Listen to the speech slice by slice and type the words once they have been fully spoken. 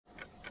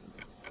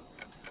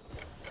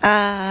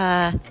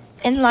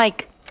In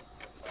like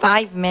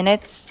 5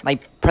 minutes, my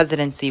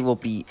presidency will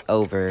be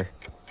over.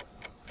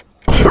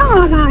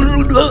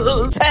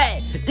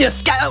 Hey, you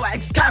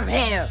scalawags, come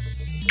here!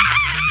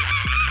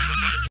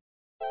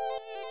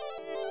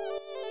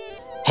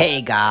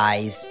 Hey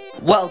guys,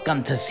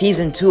 welcome to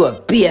season 2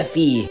 of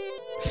BFE.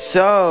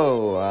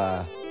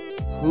 So,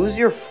 who's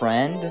your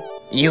friend?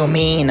 You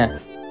mean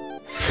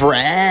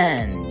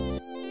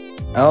friends?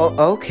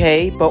 Oh,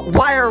 okay, but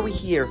why are we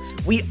here?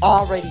 We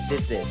already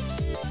did this.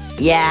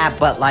 Yeah,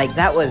 but like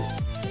that was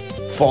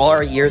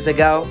 4 years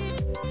ago.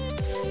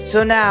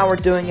 So now we're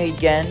doing it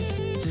again.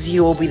 To see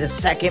who will be the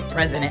second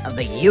president of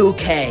the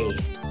UK.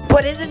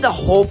 But isn't the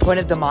whole point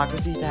of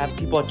democracy to have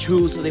people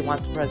choose who they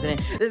want the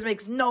president? This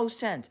makes no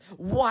sense.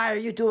 Why are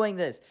you doing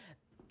this?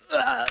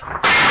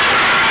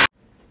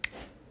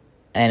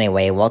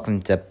 Anyway,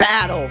 welcome to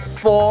Battle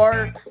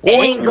for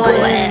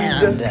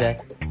England.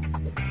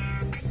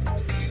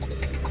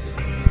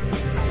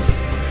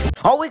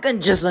 Or we can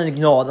just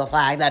ignore the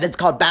fact that it's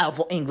called Battle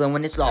for England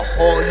when it's the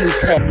whole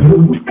UK.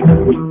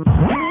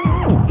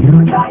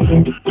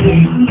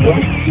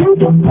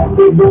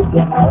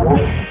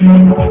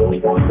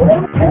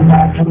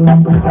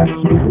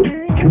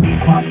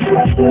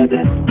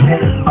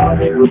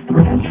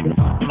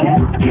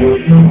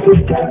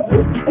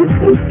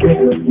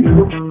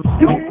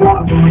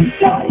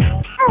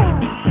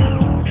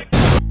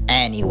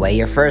 Anyway,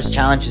 your first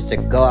challenge is to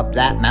go up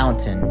that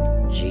mountain.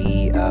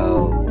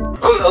 G-O.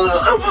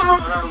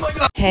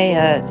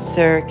 Hey,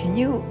 sir, can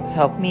you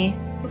help me?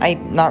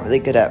 I'm not really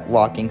good at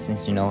walking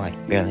since, you know, I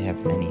barely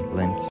have any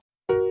limbs.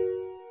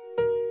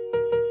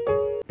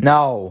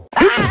 No.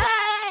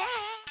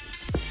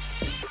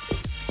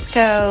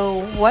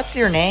 So, what's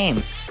your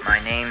name? My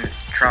name's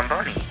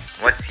Tromboni.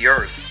 What's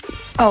yours?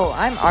 Oh,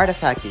 I'm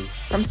Artifacty,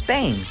 from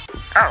Spain.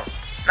 Oh,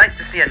 nice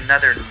to see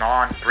another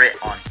non-Brit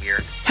on here.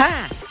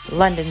 Ha!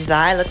 London's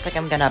Eye, looks like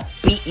I'm gonna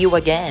beat you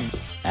again.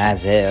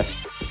 As if.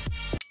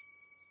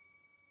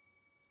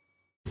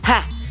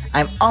 Ha!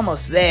 I'm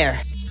almost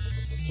there.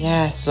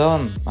 Yeah, so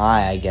am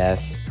I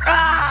guess.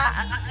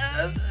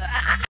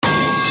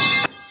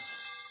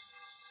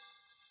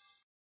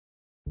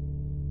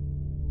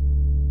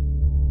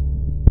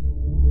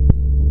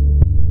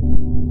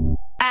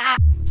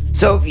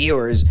 So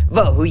viewers,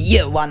 vote who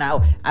you want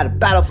out of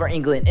Battle for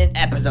England in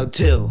episode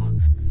 2.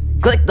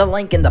 Click the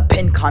link in the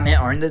pinned comment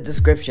or in the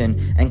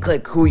description and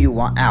click who you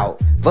want out.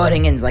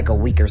 Voting in like a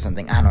week or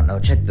something, I don't know,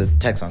 check the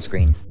text on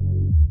screen.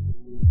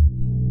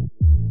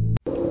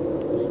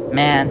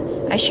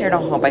 Man, I sure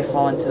don't hope I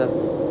fall into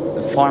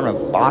a farm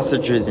of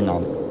ostriches in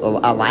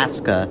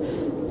Alaska.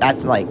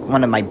 That's like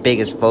one of my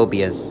biggest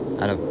phobias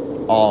out of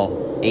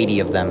all 80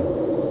 of them.